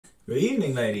Good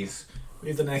evening, ladies. We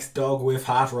have the next dog with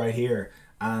hat right here,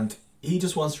 and he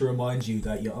just wants to remind you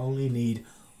that you only need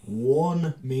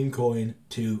one meme coin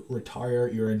to retire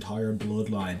your entire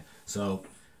bloodline. So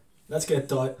let's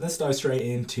dive straight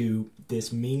into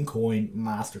this meme coin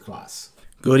masterclass.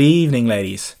 Good evening,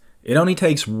 ladies. It only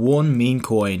takes one meme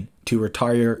coin to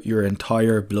retire your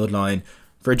entire bloodline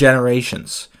for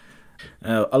generations.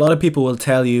 A lot of people will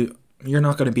tell you you're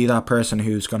not going to be that person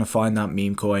who's going to find that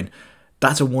meme coin.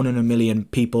 That's a 1 in a million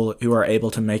people who are able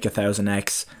to make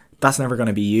 1000x. That's never going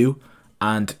to be you.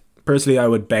 And personally, I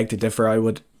would beg to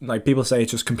differ. People say it's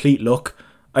just complete luck.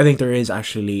 I think there is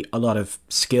actually a lot of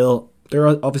skill. There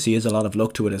obviously is a lot of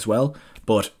luck to it as well,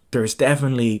 but there's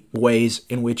definitely ways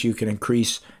in which you can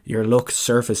increase your luck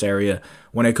surface area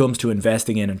when it comes to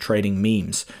investing in and trading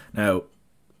memes. Now,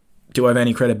 do I have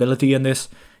any credibility in this?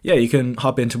 Yeah, you can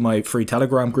hop into my free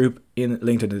Telegram group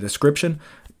linked in the description.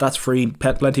 That's free.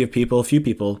 Plenty of people,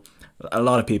 a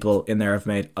lot of people in there have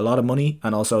made a lot of money,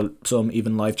 and also some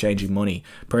even life-changing money.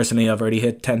 Personally, I've already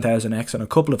hit 10,000x on a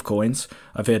couple of coins.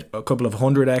 I've hit a couple of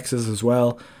 100x's as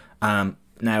well.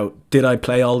 Now, did I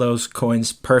play all those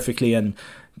coins perfectly, and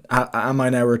am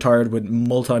I now retired with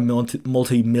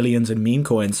multi-millions in meme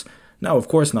coins? No, of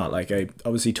course not. Like, I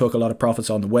obviously took a lot of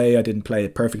profits on the way. I didn't play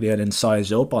it perfectly. I didn't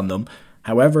size up on them.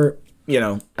 However,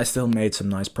 I still made some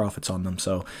nice profits on them.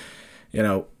 So,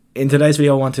 in today's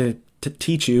video, I want to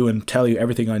teach you and tell you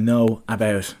everything I know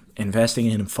about investing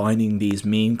in and finding these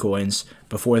meme coins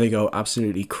before they go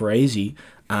absolutely crazy,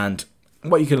 and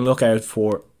what you can look out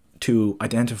for to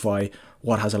identify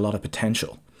what has a lot of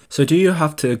potential. So do you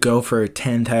have to go for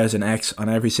 10,000x on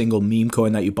every single meme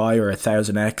coin that you buy, or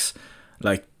 1000x?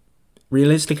 Like,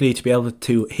 realistically, to be able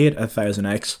to hit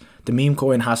 1000x, the meme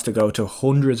coin has to go to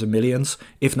hundreds of millions,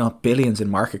 if not billions in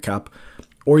market cap,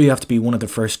 or you have to be one of the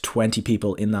first 20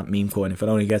 people in that meme coin. If it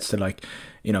only gets to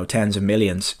tens of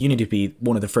millions, you need to be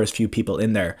one of the first few people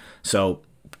in there. So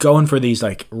going for these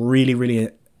really, really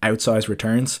outsized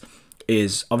returns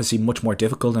is obviously much more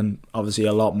difficult, and obviously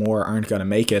a lot more aren't going to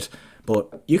make it,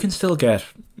 but you can still get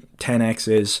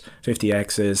 10x's,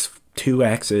 50x's,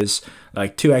 2x's,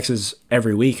 2x's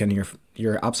every week, and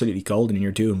you're absolutely golden and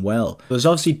you're doing well. There's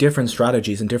obviously different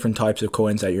strategies and different types of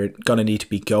coins that you're going to need to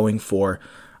be going for.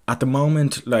 At the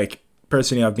moment,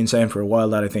 personally, I've been saying for a while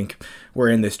that I think we're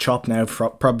in this chop now,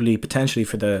 probably potentially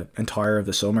for the entire of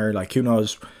the summer. Who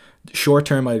knows? Short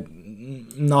term, I'm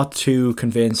not too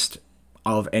convinced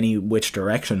of any which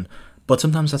direction, but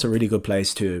sometimes that's a really good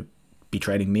place to be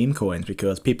trading meme coins,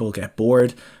 because people get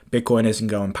bored. Bitcoin isn't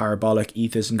going parabolic,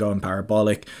 ETH isn't going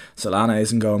parabolic, Solana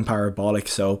isn't going parabolic.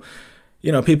 So,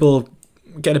 people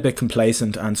get a bit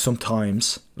complacent, and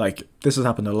sometimes, this has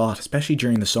happened a lot, especially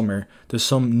during the summer, there's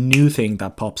some new thing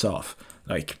that pops off.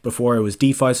 Before, it was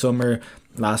DeFi summer,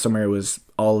 last summer it was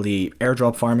all the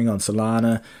airdrop farming on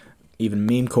Solana, even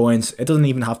meme coins. It doesn't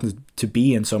even have to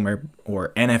be in summer,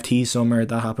 or NFT summer.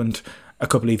 That happened a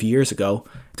couple of years ago.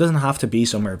 It doesn't have to be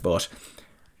summer, but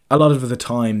a lot of the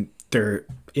time, they're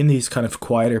in these kind of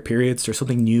quieter periods, there's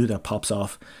something new that pops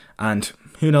off, and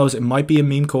who knows, it might be a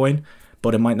meme coin,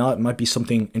 but it might not. It might be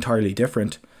something entirely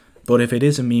different. But if it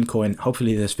is a meme coin,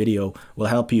 hopefully this video will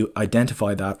help you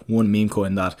identify that one meme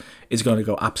coin that is going to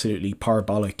go absolutely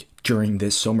parabolic during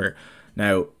this summer.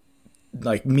 Now,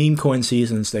 meme coin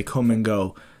seasons, they come and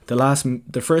go.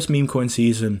 The first meme coin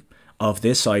season of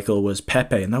this cycle was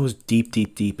Pepe, and that was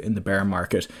deep in the bear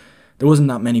market. There wasn't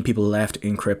that many people left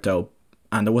in crypto,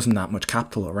 and there wasn't that much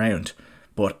capital around.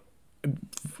 But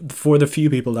for the few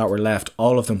people that were left,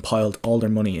 all of them piled all their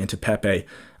money into Pepe,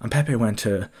 and Pepe went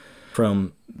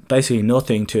from basically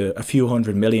nothing to a few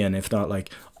hundred million, if not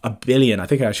a billion. I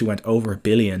think it actually went over a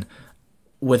billion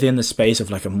within the space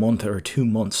of a month or 2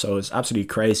 months. So it's absolutely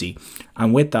crazy,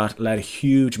 and with that led a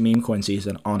huge meme coin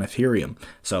season on Ethereum.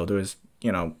 So there was,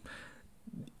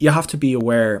 you have to be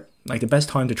aware, the best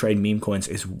time to trade meme coins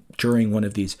is during one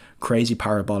of these crazy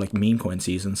parabolic meme coin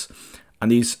seasons,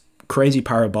 and these crazy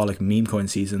parabolic meme coin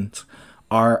seasons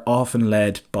are often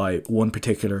led by one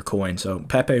particular coin. So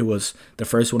Pepe was the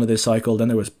first one of this cycle. Then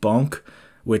there was Bonk,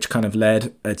 which kind of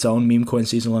led its own meme coin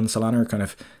season on Solana, kind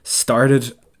of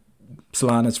started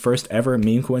Solana's first ever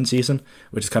meme coin season,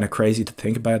 which is kind of crazy to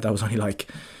think about. That was only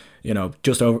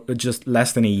just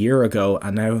less than a year ago,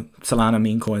 and now Solana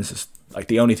meme coins is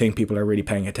the only thing people are really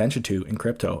paying attention to in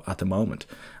crypto at the moment.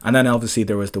 And then obviously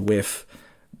there was the whiff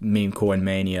meme coin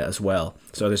mania as well.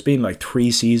 So there's been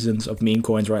 3 seasons of meme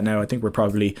coins right now. I think we're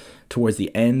probably towards the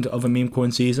end of a meme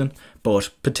coin season, but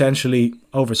potentially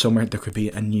over summer there could be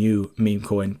a new meme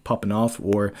coin popping off,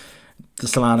 or the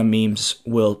Solana memes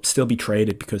will still be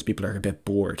traded because people are a bit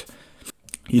bored.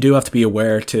 you do have to be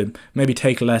aware to maybe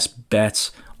take less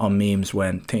bets on memes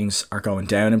when things are going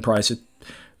down in price.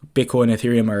 Bitcoin,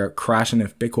 Ethereum are crashing.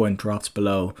 If Bitcoin drops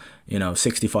below,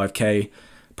 65k,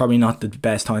 probably not the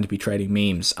best time to be trading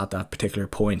memes at that particular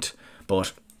point.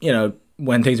 But,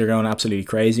 when things are going absolutely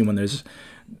crazy, when there's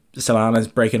Solana's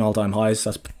breaking all-time highs,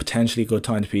 that's potentially a good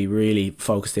time to be really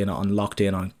focused in on, locked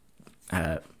in on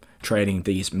trading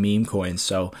these meme coins.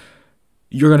 So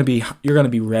you're going to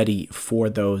be ready for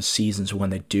those seasons when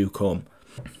they do come.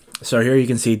 So here you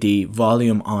can see the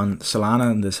volume on Solana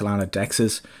and the Solana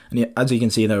dexes, and as you can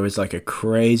see, there was like a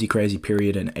crazy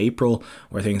period in April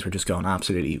where things were just going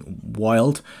absolutely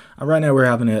wild, and right now we're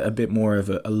having a bit more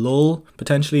of a lull,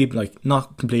 potentially, like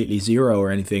not completely zero or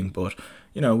anything, but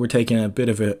we're taking a bit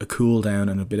of a cool down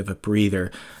and a bit of a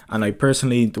breather. And I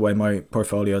personally, the way my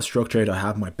portfolio is structured, I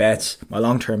have my bets, my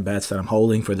long-term bets that I'm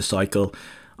holding for the cycle.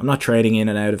 I'm not trading in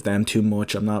and out of them too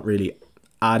much. I'm not really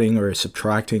adding or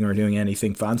subtracting or doing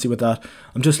anything fancy with that.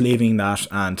 I'm just leaving that,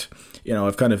 and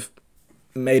I've kind of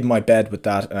made my bed with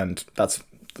that, and that's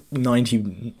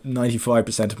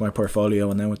 95% of my portfolio.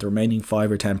 And then with the remaining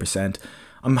 5 or 10%,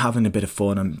 I'm having a bit of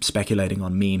fun. I'm speculating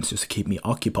on memes just to keep me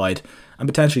occupied, and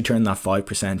potentially turn that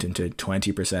 5% into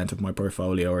 20% of my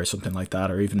portfolio or something like that,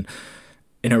 or even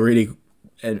in a really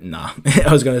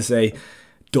I was going to say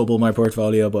double my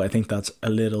portfolio, but I think that's a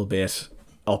little bit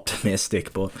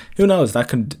optimistic. But who knows, that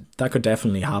could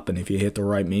definitely happen if you hit the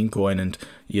right meme coin and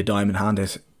you diamond hand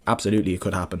it. Absolutely, it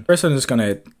could happen. First, I'm just going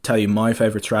to tell you my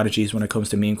favorite strategies when it comes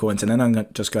to meme coins, and then I'm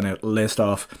just going to list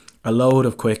off a load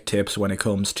of quick tips when it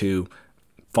comes to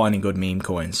finding good meme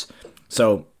coins.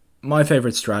 So my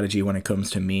favorite strategy when it comes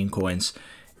to meme coins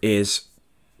is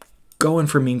going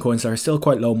for meme coins that are still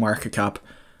quite low market cap,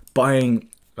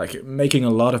 making a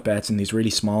lot of bets in these really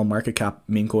small market cap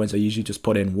meme coins. I usually just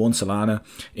put in 1 Solana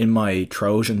in my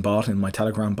Trojan bot, in my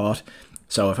Telegram bot.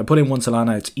 So if I put in 1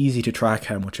 Solana, it's easy to track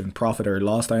how much in profit or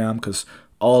loss I am, because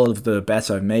all of the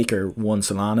bets I make are 1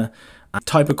 Solana. And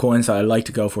type of coins that I like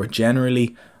to go for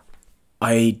generally,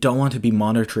 I don't want to be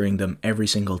monitoring them every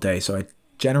single day. So I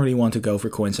generally want to go for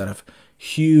coins that have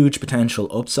huge potential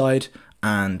upside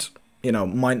and,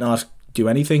 might not do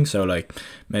anything. So like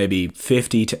maybe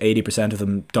 50 to 80% of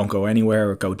them don't go anywhere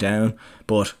or go down,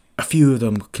 but a few of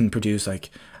them can produce,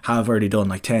 have already done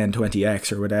 10,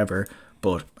 20x or whatever,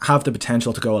 but have the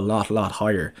potential to go a lot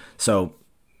higher. So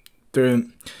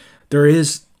there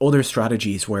is other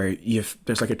strategies where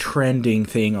there's a trending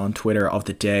thing on Twitter of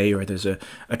the day, or there's a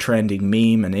trending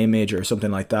meme, an image or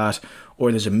something like that,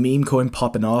 or there's a meme coin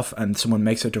popping off and someone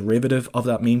makes a derivative of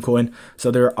that meme coin.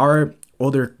 So there are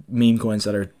other meme coins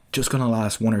that are just going to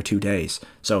last 1 or 2 days.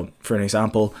 So for an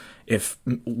example, if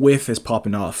whiff is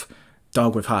popping off,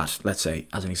 dog with hat, let's say,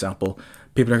 as an example,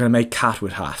 people are going to make cat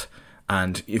with hat.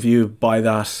 And if you buy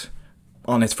that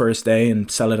on its first day and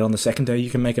sell it on the second day, you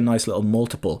can make a nice little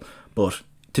multiple. But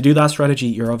to do that strategy,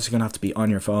 you're obviously going to have to be on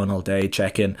your phone all day,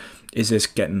 checking, is this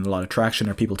getting a lot of traction?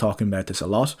 Are people talking about this a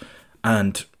lot?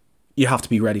 And you have to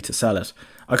be ready to sell it.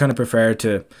 I kind of prefer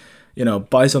to,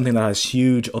 buy something that has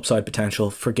huge upside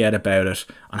potential, forget about it,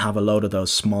 and have a load of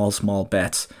those small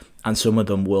bets, and some of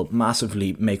them will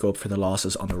massively make up for the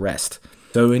losses on the rest.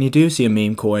 So when you do see a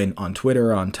meme coin on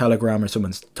Twitter or on Telegram, or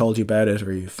someone's told you about it,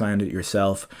 or you found it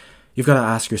yourself, you've got to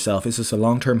ask yourself, is this a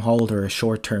long-term hold or a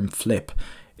short-term flip?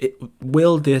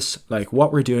 Will this,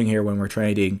 what we're doing here when we're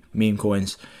trading meme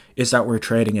coins, is that we're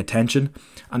trading attention,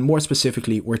 and more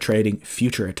specifically, we're trading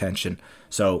future attention.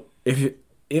 So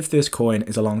if this coin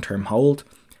is a long-term hold,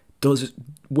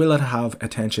 will it have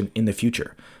attention in the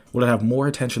future? Will it have more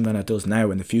attention than it does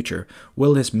now in the future?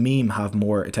 Will this meme have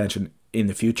more attention in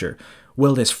the future?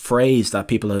 Will this phrase that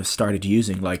people have started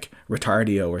using, like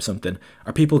retardio or something,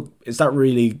 is that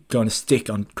really going to stick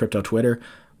on crypto Twitter,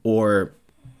 or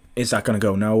is that going to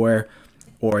go nowhere?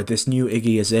 Or this new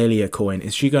Iggy Azalea coin,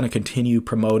 is she going to continue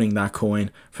promoting that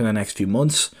coin for the next few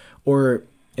months? Or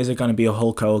is it going to be a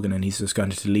Hulk Hogan and he's just going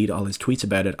to delete all his tweets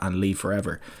about it and leave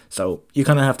forever? So you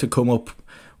kind of have to come up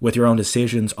with your own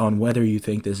decisions on whether you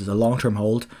think this is a long-term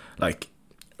hold.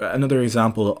 Another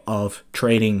example of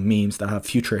trading memes that have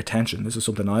future attention, this is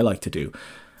something I like to do.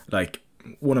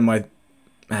 One of my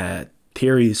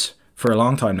theories for a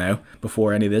long time now,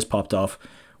 before any of this popped off,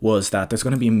 was that there's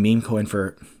going to be a meme coin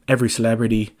for every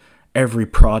celebrity, every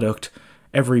product,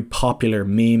 every popular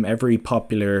meme, every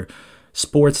popular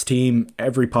sports team,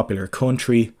 every popular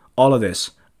country, all of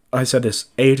this. I said this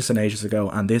ages and ages ago,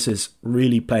 and this is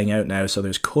really playing out now. So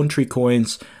there's country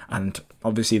coins, and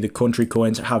obviously the country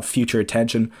coins have future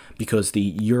attention because the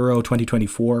Euro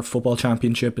 2024 football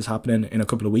championship is happening in a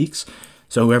couple of weeks.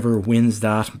 So whoever wins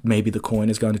that, maybe the coin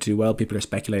is going to do well. People are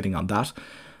speculating on that.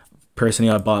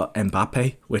 personally, I bought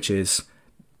Mbappe, which is,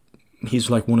 he's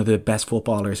like one of the best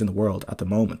footballers in the world at the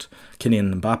moment,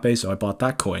 Kylian Mbappe. So I bought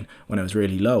that coin when it was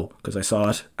really low because I saw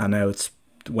it, and now it's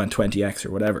went 20x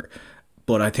or whatever.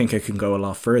 But I think it can go a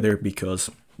lot further because,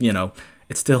 you know,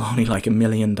 it's still only like $1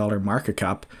 million market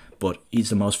cap, but he's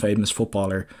the most famous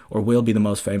footballer, or will be the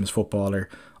most famous footballer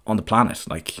on the planet.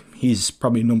 Like, he's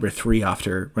probably number 3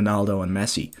 after Ronaldo and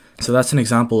Messi. So that's an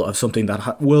example of something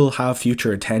that will have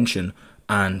future attention,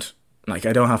 and like,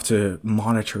 I don't have to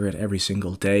monitor it every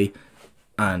single day,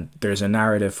 and there's a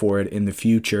narrative for it in the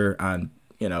future, and,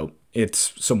 you know,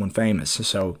 it's someone famous,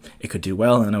 so it could do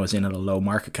well, and I was in at a low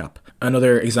market cap.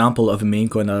 Another example of a meme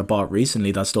coin that I bought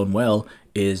recently that's done well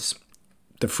is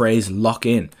the phrase lock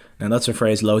in. Now, that's a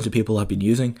phrase loads of people have been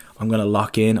using. I'm going to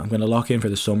lock in. I'm going to lock in for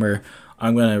the summer.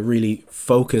 I'm going to really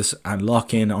focus and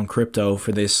lock in on crypto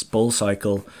for this bull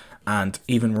cycle. And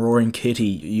even Roaring Kitty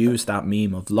used that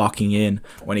meme of locking in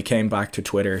when he came back to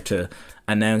Twitter to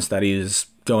announce that he was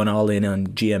going all in on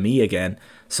GME again.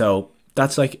 So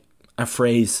that's like a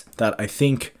phrase that I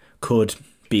think could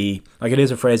be, like, it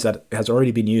is a phrase that has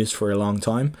already been used for a long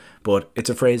time, but it's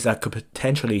a phrase that could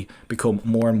potentially become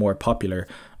more and more popular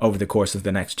over the course of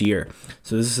the next year.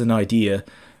 So this is an idea,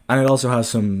 and it also has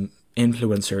some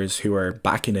influencers who are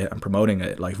backing it and promoting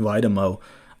it, like Vitamo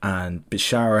and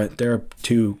Bishara. They're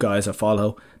 2 guys I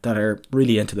follow that are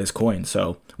really into this coin.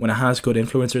 So when it has good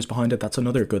influencers behind it, that's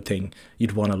another good thing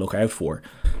you'd want to look out for.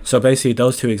 So basically,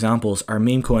 those 2 examples are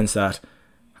meme coins that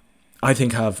I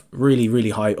think have really, really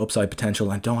high upside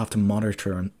potential and don't have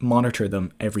to monitor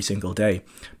them every single day.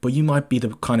 But you might be the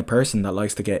kind of person that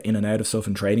likes to get in and out of stuff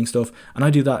and trading stuff, and I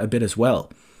do that a bit as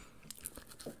well.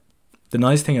 The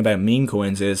nice thing about meme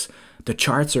coins is the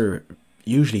charts are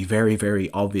usually very,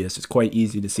 very obvious. It's quite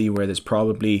easy to see where there's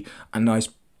probably a nice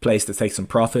place to take some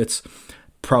profits,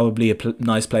 probably a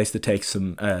nice place to take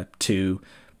some to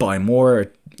buy more,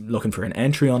 or looking for an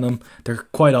entry on them. They're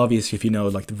quite obvious if you know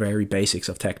like the very basics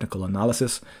of technical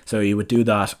analysis. So you would do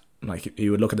that, like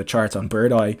you would look at the charts on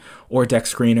Bird Eye or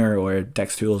Dex Screener or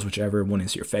Dex Tools, whichever one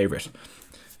is your favorite.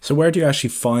 So where do you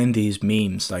actually find these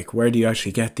memes? Like, where do you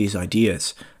actually get these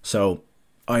ideas? So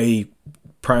I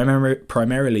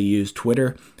primarily use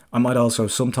Twitter. I might also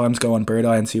sometimes go on Bird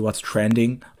Eye and see what's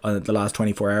trending the last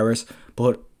 24 hours,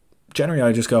 but generally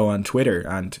I just go on Twitter,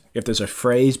 and if there's a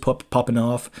phrase popping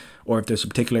off, or if there's a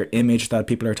particular image that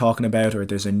people are talking about, or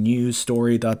there's a news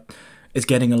story that is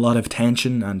getting a lot of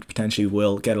attention and potentially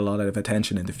will get a lot of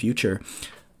attention in the future,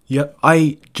 yeah,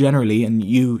 I generally, and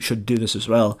you should do this as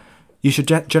well, you should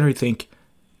generally think,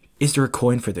 is there a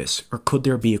coin for this? Or could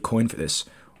there be a coin for this?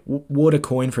 Would a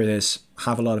coin for this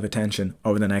have a lot of attention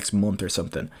over the next month or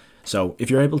something? So if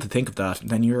you're able to think of that,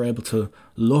 then you're able to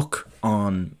look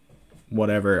on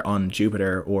whatever, on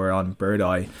Jupiter or on Bird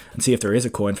Eye, and see if there is a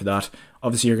coin for that.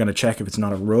 Obviously, you're going to check if it's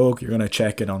not a rogue. You're going to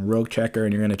check it on Rogue Checker,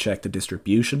 and you're going to check the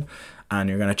distribution, and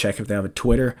you're going to check if they have a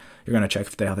Twitter. You're going to check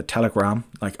if they have a Telegram.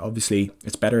 Like, obviously,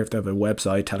 it's better if they have a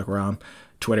website, Telegram,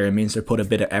 Twitter. It means they put a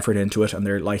bit of effort into it, and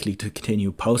they're likely to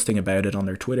continue posting about it on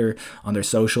their Twitter, on their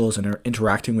socials, and are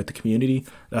interacting with the community.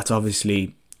 That's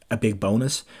obviously a big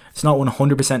bonus. It's not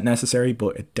 100% necessary,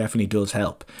 but it definitely does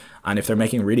help. And if they're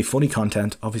making really funny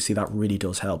content, obviously that really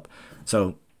does help.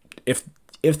 So if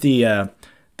the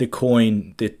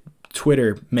coin, the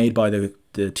Twitter made by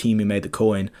the team who made the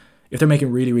coin, if they're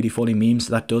making really, really funny memes,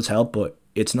 that does help, but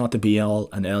it's not the be all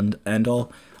and end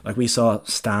all. Like, we saw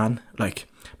Stan, like,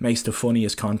 makes the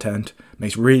funniest content,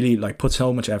 makes really, like, puts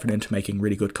so much effort into making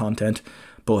really good content.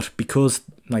 But because,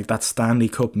 like, that Stanley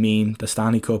Cup meme, the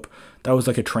Stanley Cup, that was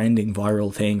like a trending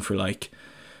viral thing for like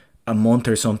a month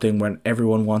or something, when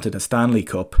everyone wanted a Stanley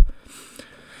Cup.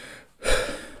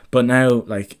 But now,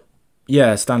 like,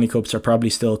 yeah, Stanley Cups are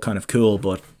probably still kind of cool,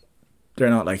 but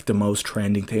they're not like the most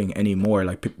trending thing anymore.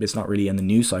 Like, it's not really in the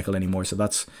news cycle anymore. So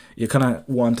that's, you kind of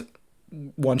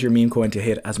want your meme coin to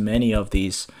hit as many of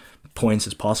these points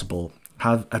as possible.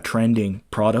 Have a trending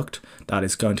product that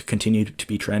is going to continue to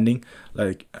be trending.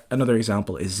 Like, another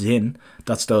example is Zin.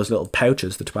 That's those little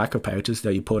pouches, the tobacco pouches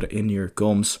that you put in your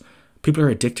gums. People are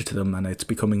addicted to them, and it's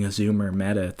becoming a Zoomer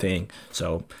meta thing.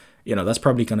 So, you know, that's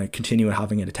probably going to continue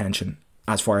having an attention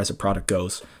as far as a product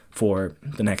goes for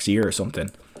the next year or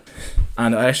something.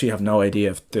 And I actually have no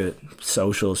idea if the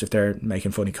socials, if they're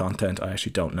making funny content, I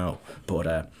actually don't know.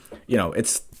 But, you know,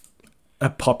 it's a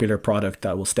popular product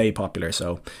that will stay popular,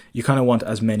 so you kind of want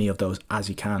as many of those as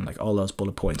you can, like all those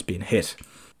bullet points being hit.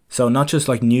 So not just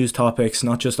like news topics,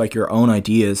 not just like your own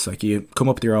ideas, like you come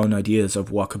up with your own ideas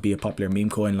of what could be a popular meme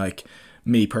coin. Like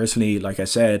me personally, like I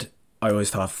said, I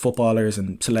always thought footballers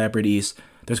and celebrities,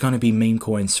 there's going to be meme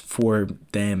coins for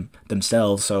them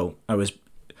themselves. So I was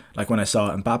Like when I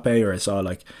saw Mbappe, or I saw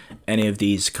like any of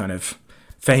these kind of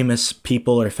famous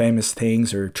people or famous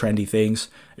things or trendy things,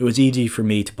 it was easy for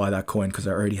me to buy that coin because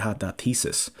I already had that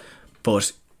thesis.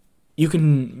 But you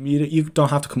don't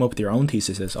have to come up with your own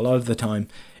theses. A lot of the time,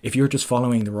 if you're just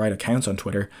following the right accounts on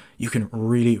Twitter, you can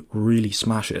really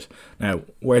smash it. Now,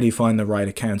 where do you find the right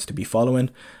accounts to be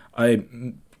following?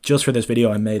 Just for this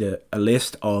video, I made a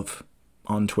list of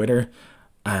on Twitter.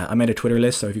 I made a Twitter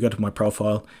list, so if you go to my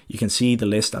profile, you can see the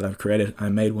list that I've created. I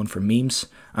made one for memes.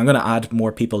 I'm going to add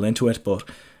more people into it, but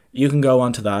you can go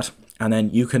onto that, and then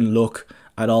you can look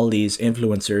at all these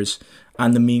influencers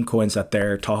and the meme coins that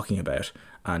they're talking about,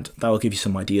 and that will give you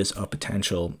some ideas of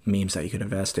potential memes that you could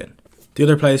invest in. The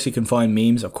other place you can find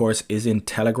memes, of course, is in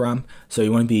Telegram. So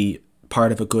you want to be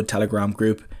part of a good Telegram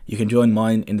group. You can join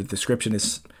mine in the description.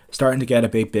 It's starting to get a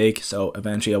bit big, so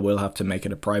eventually I will have to make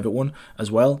it a private one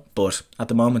as well, but at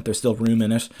the moment there's still room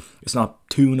in it. It's not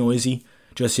too noisy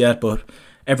just yet, but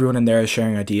everyone in there is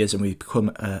sharing ideas, and we've become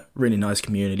a really nice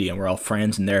community, and we're all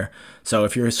friends in there. So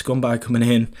if you're a scumbag coming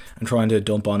in and trying to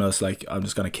dump on us, like, I'm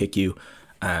just going to kick you.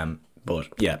 But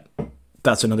yeah,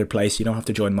 that's another place. You don't have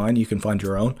to join mine, you can find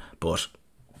your own, but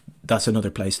that's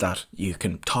another place that you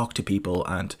can talk to people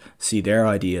and see their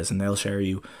ideas, and they'll share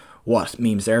you what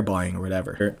memes they're buying or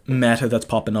whatever. Meta that's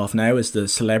popping off now is the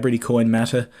celebrity coin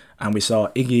meta, and we saw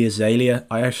Iggy Azalea.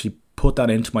 I actually put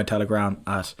that into my Telegram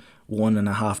at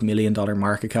 $1.5 million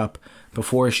market cap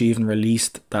before she even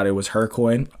released that it was her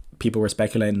coin. People were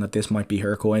speculating that this might be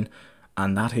her coin,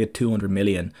 and that hit 200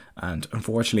 million. And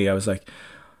unfortunately, I was like,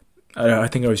 I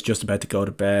think I was just about to go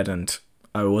to bed and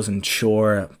I wasn't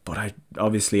sure, but I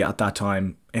obviously at that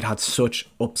time it had such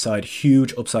upside,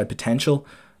 huge upside potential,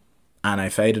 and I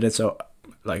faded it. So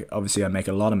like, obviously I make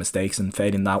a lot of mistakes in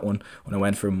fading that one. When I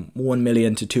went from 1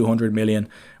 million to 200 million,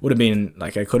 would have been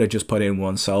like, I could have just put in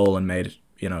one soul and made,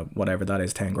 you know, whatever that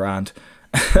is, 10 grand.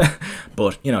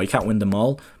 But you know, you can't win them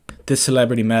all. This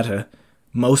celebrity meta,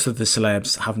 most of the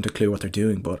celebs haven't a clue what they're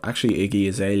doing, but actually Iggy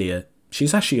Azalea,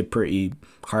 she's actually a pretty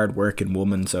hard working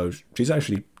woman, so she's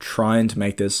actually trying to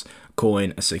make this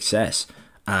coin a success.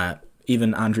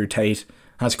 Even Andrew Tate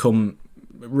has come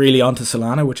really onto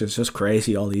Solana, which is just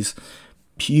crazy. All these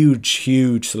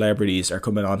huge celebrities are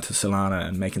coming onto Solana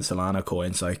and making Solana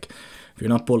coins. Like, if you're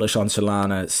not bullish on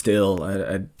Solana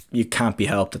still, you can't be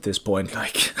helped at this point,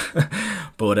 like.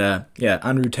 But yeah,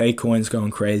 Andrew Tate coin's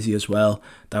going crazy as well.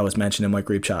 That was mentioned in my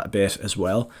group chat a bit as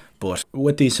well. But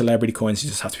with these celebrity coins, you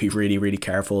just have to be really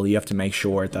careful. You have to make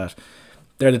sure that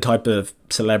they're the type of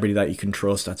celebrity that you can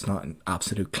trust, that's not an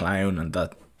absolute clown and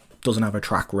that doesn't have a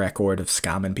track record of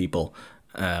scamming people.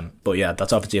 But yeah,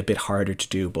 that's obviously a bit harder to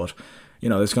do. But you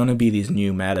know, there's going to be these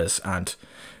new metas, and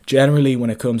generally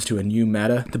when it comes to a new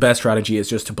meta, the best strategy is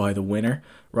just to buy the winner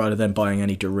rather than buying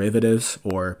any derivatives.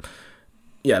 Or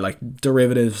yeah, like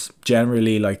derivatives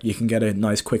generally, like, you can get a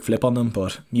nice quick flip on them,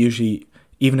 but usually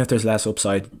even if there's less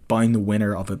upside, buying the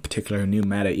winner of a particular new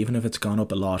meta, even if it's gone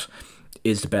up a lot,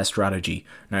 is the best strategy.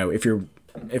 Now if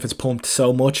it's pumped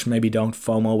so much, maybe don't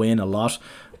FOMO in a lot,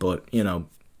 but you know,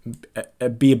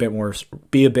 be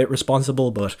a bit responsible.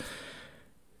 But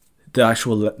the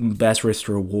actual best risk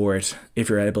to reward, if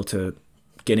you're able to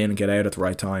get in and get out at the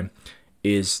right time,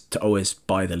 is to always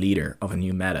buy the leader of a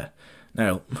new meta.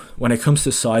 Now, when it comes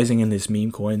to sizing in these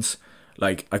meme coins,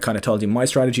 like I kind of told you, my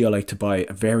strategy, I like to buy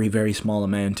a very small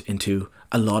amount into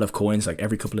a lot of coins. Like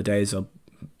every couple of days,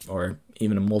 or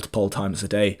even multiple times a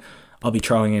day, I'll be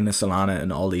throwing in a Solana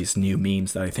and all these new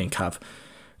memes that I think have,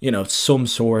 you know, some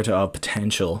sort of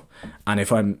potential. And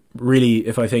if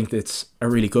I think it's a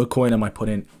really good coin, I might put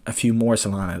in a few more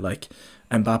Solana. Like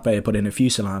Mbappe, I put in a few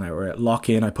Solana, or at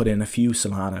Lock-in, I put in a few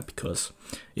Solana, because,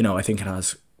 you know, I think it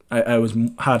has, I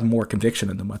had more conviction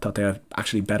in them. I thought they had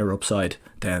actually better upside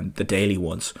than the daily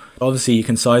ones. Obviously, you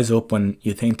can size up when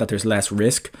you think that there's less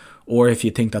risk, or if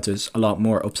you think that there's a lot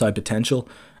more upside potential.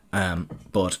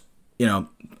 But you know,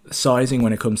 sizing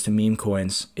when it comes to meme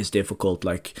coins is difficult.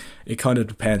 Like, it kind of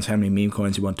depends how many meme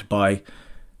coins you want to buy.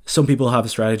 Some people have a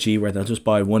strategy where they'll just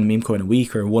buy one meme coin a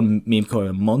week or one meme coin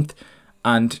a month,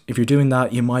 and if you're doing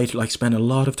that, you might like spend a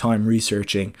lot of time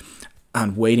researching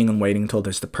and waiting until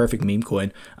there's the perfect meme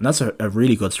coin, and that's a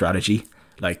really good strategy.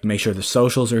 Like, make sure the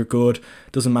socials are good.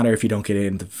 Doesn't matter if you don't get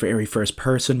in the very first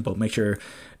person, but make sure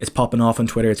it's popping off on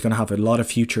Twitter. It's going to have a lot of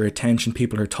future attention.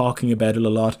 People are talking about it a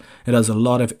lot. It has a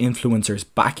lot of influencers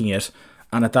backing it,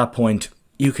 and at that point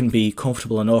you can be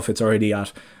comfortable enough. It's already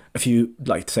at a few,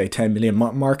 like say 10 million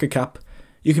market cap.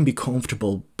 You can be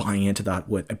comfortable buying into that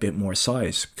with a bit more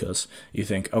size, because you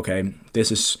think, okay,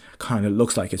 this is kind of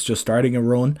looks like it's just starting a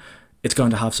run. it's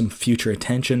going to have some future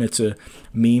attention. It's a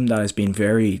meme that has been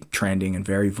very trending and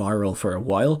very viral for a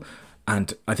while.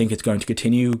 And I think it's going to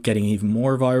continue getting even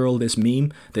more viral, this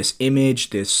meme, this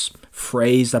image, this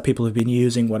phrase that people have been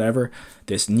using, whatever,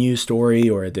 this news story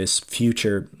or this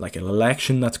future, like an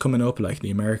election that's coming up, like the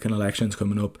American election's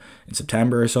coming up in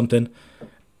September or something.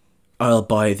 I'll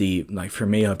buy for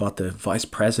me, I bought the vice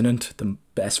president, the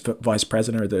best vice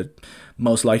president, or the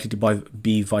most likely to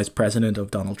be vice president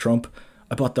of Donald Trump.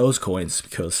 I bought those coins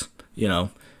because, that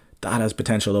has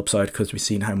potential upside because we've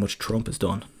seen how much Trump has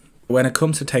done. When it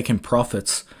comes to taking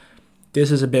profits,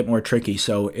 this is a bit more tricky.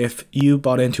 So if you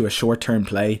bought into a short-term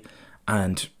play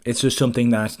and it's just something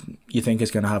that you think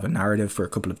is going to have a narrative for a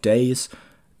couple of days,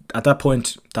 at that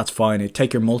point, that's fine.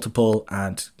 Take your multiple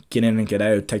and get in and get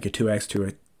out. Take a 2x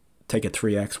to take a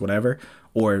 3x, whatever.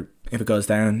 Or if it goes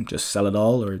down, just sell it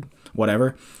all or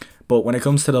whatever. But when it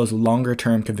comes to those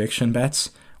longer-term conviction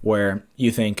bets where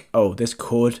you think, oh, this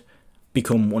could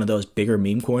become one of those bigger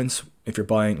meme coins, if you're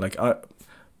buying, like,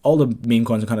 all the meme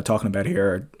coins I'm kind of talking about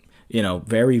here are,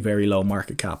 very, very low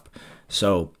market cap.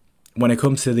 So when it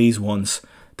comes to these ones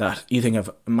that you think have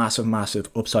massive, massive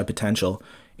upside potential,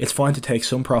 it's fine to take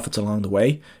some profits along the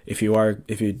way. If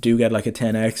you do get like a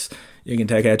 10x, you can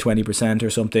take out 20% or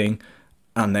something.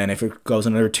 And then if it goes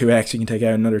another 2x, you can take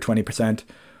out another 20%.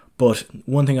 But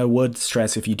one thing I would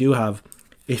stress, if you do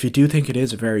think it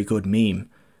is a very good meme,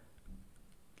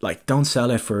 like, don't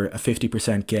sell it for a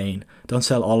 50% gain. Don't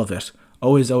sell all of it.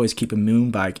 Always keep a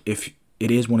moon bag if it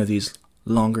is one of these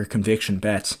longer conviction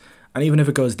bets. And even if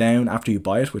it goes down after you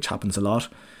buy it, which happens a lot,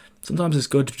 sometimes it's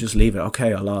good to just leave it.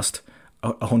 Okay, I lost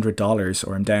 $100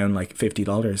 or I'm down like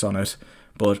 $50 on it.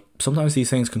 But sometimes these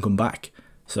things can come back.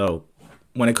 So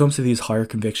when it comes to these higher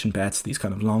conviction bets, these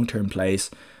kind of long-term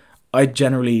plays, I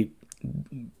generally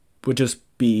would just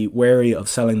be wary of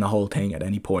selling the whole thing at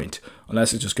any point,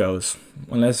 unless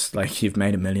like you've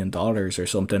made $1 million or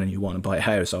something and you want to buy a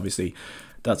house. Obviously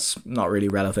that's not really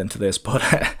relevant to this,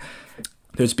 but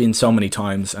there's been so many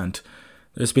times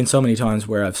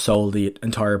where I've sold the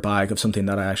entire bag of something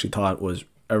that I actually thought was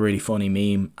a really funny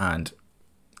meme and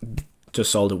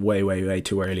just sold it way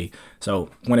too early.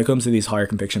 So when it comes to these higher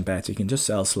conviction bets, you can just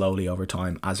sell slowly over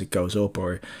time as it goes up,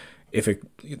 or if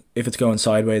it's going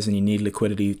sideways and you need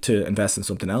liquidity to invest in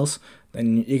something else,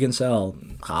 then you can sell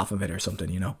half of it or something,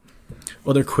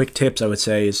 Other quick tips I would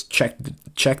say is check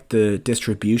the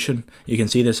distribution. You can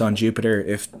see this on Jupiter.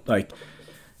 If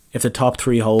the top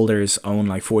 3 holders own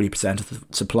like 40% of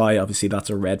the supply, obviously that's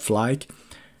a red flag.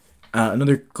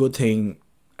 Another good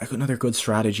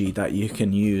strategy that you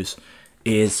can use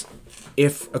is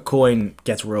if a coin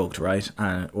gets rogued, right,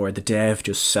 or the dev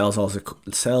just sells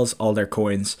all their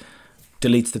coins,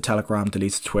 deletes the Telegram,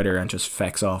 deletes Twitter, and just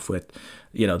fecks off with,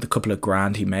 the couple of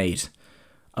grand he made.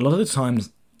 A lot of the times,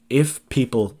 if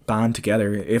people band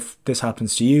together, if this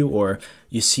happens to you, or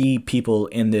you see people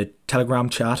in the Telegram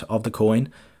chat of the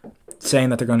coin saying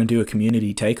that they're going to do a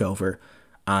community takeover,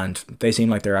 and they seem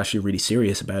like they're actually really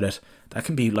serious about it, that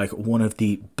can be like one of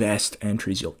the best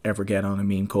entries you'll ever get on a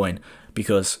meme coin,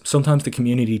 because sometimes the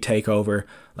community takeover,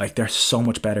 like, they're so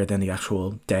much better than the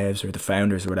actual devs or the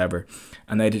founders or whatever,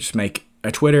 and they just make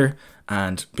a Twitter,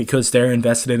 and because they're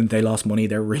invested in it, they lost money,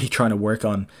 they're really trying to work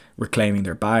on reclaiming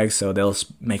their bags, so they'll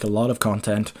make a lot of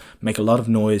content, make a lot of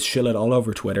noise, shill it all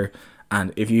over Twitter.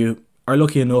 And if you are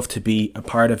lucky enough to be a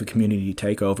part of a community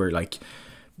takeover, like,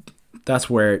 that's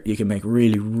where you can make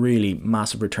really, really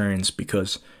massive returns,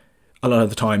 because a lot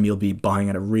of the time you'll be buying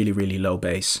at a really, really low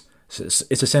base. So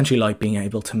it's essentially like being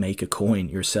able to make a coin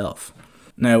yourself.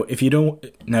 Now, if you do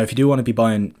want to be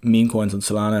buying meme coins on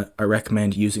Solana, I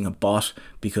recommend using a bot,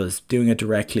 because doing it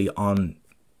directly on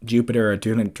Jupiter or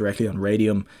doing it directly on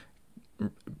Radium,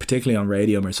 particularly on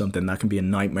Radium or something, that can be a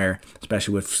nightmare,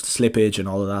 especially with slippage and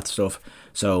all of that stuff.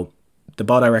 So the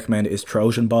bot I recommend is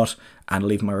Trojan bot, and I'll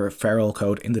leave my referral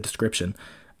code in the description,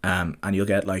 and you'll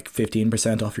get like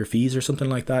 15% off your fees or something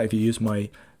like that if you use my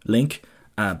link.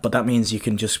 But that means you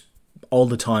can just all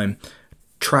the time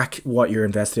track what you're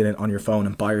invested in on your phone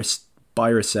and buy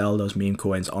or sell those meme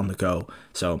coins on the go.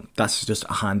 So that's just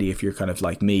handy if you're kind of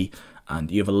like me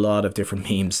and you have a lot of different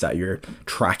memes that you're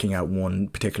tracking at one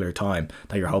particular time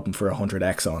that you're hoping for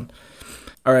 100x on.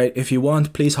 Alright, if you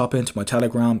want, please hop into my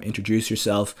Telegram, introduce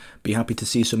yourself, be happy to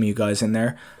see some of you guys in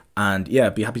there, and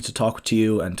yeah, be happy to talk to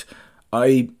you. And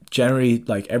I generally,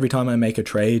 like, every time I make a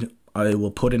trade, I will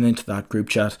put it into that group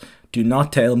chat. Do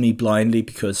not tell me blindly,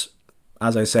 because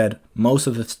as I said, most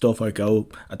of the stuff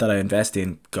that I invest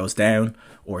in goes down,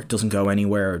 or it doesn't go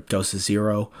anywhere, or it goes to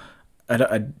zero. I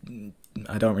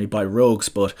don't really buy rogues,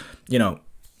 but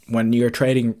when you're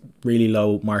trading really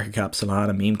low market cap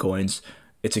Solana meme coins,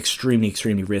 it's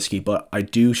extremely risky, but I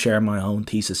do share my own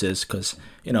theses because,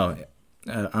 you know,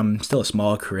 I'm still a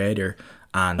small creator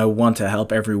and I want to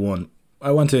help everyone.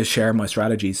 I want to share my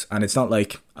strategies, and it's not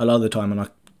like, a lot of the time I'm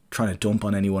not trying to dump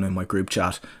on anyone in my group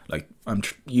chat. Like, I'm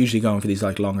usually going for these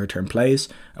like longer term plays.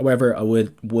 However, I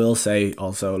will say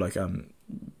also, like, I'm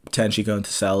potentially going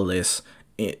to sell this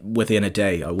within a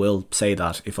day. I will say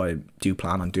that if I do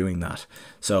plan on doing that.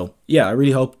 So yeah, I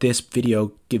really hope this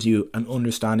video gives you an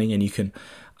understanding and you can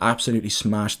absolutely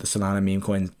smash the Solana meme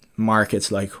coin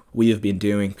markets like we have been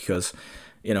doing, because,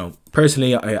 you know,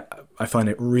 personally I find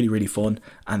it really fun,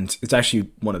 and it's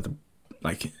actually one of the,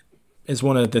 like, it's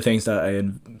one of the things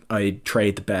that I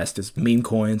trade the best is meme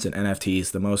coins and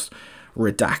NFTs, the most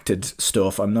redacted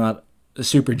stuff. I'm not a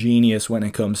super genius when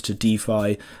it comes to DeFi.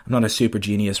 I'm not a super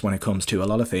genius when it comes to a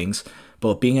lot of things,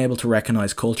 but being able to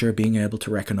recognize culture, being able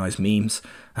to recognize memes,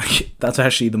 that's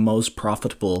actually the most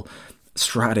profitable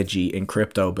strategy in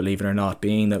crypto, believe it or not,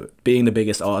 being the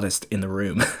biggest artist in the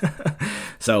room.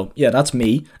 So yeah, that's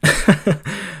me.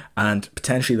 And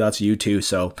potentially that's you too.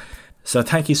 So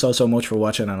thank you so much for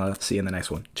watching, and I'll see you in the next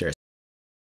one. Cheers.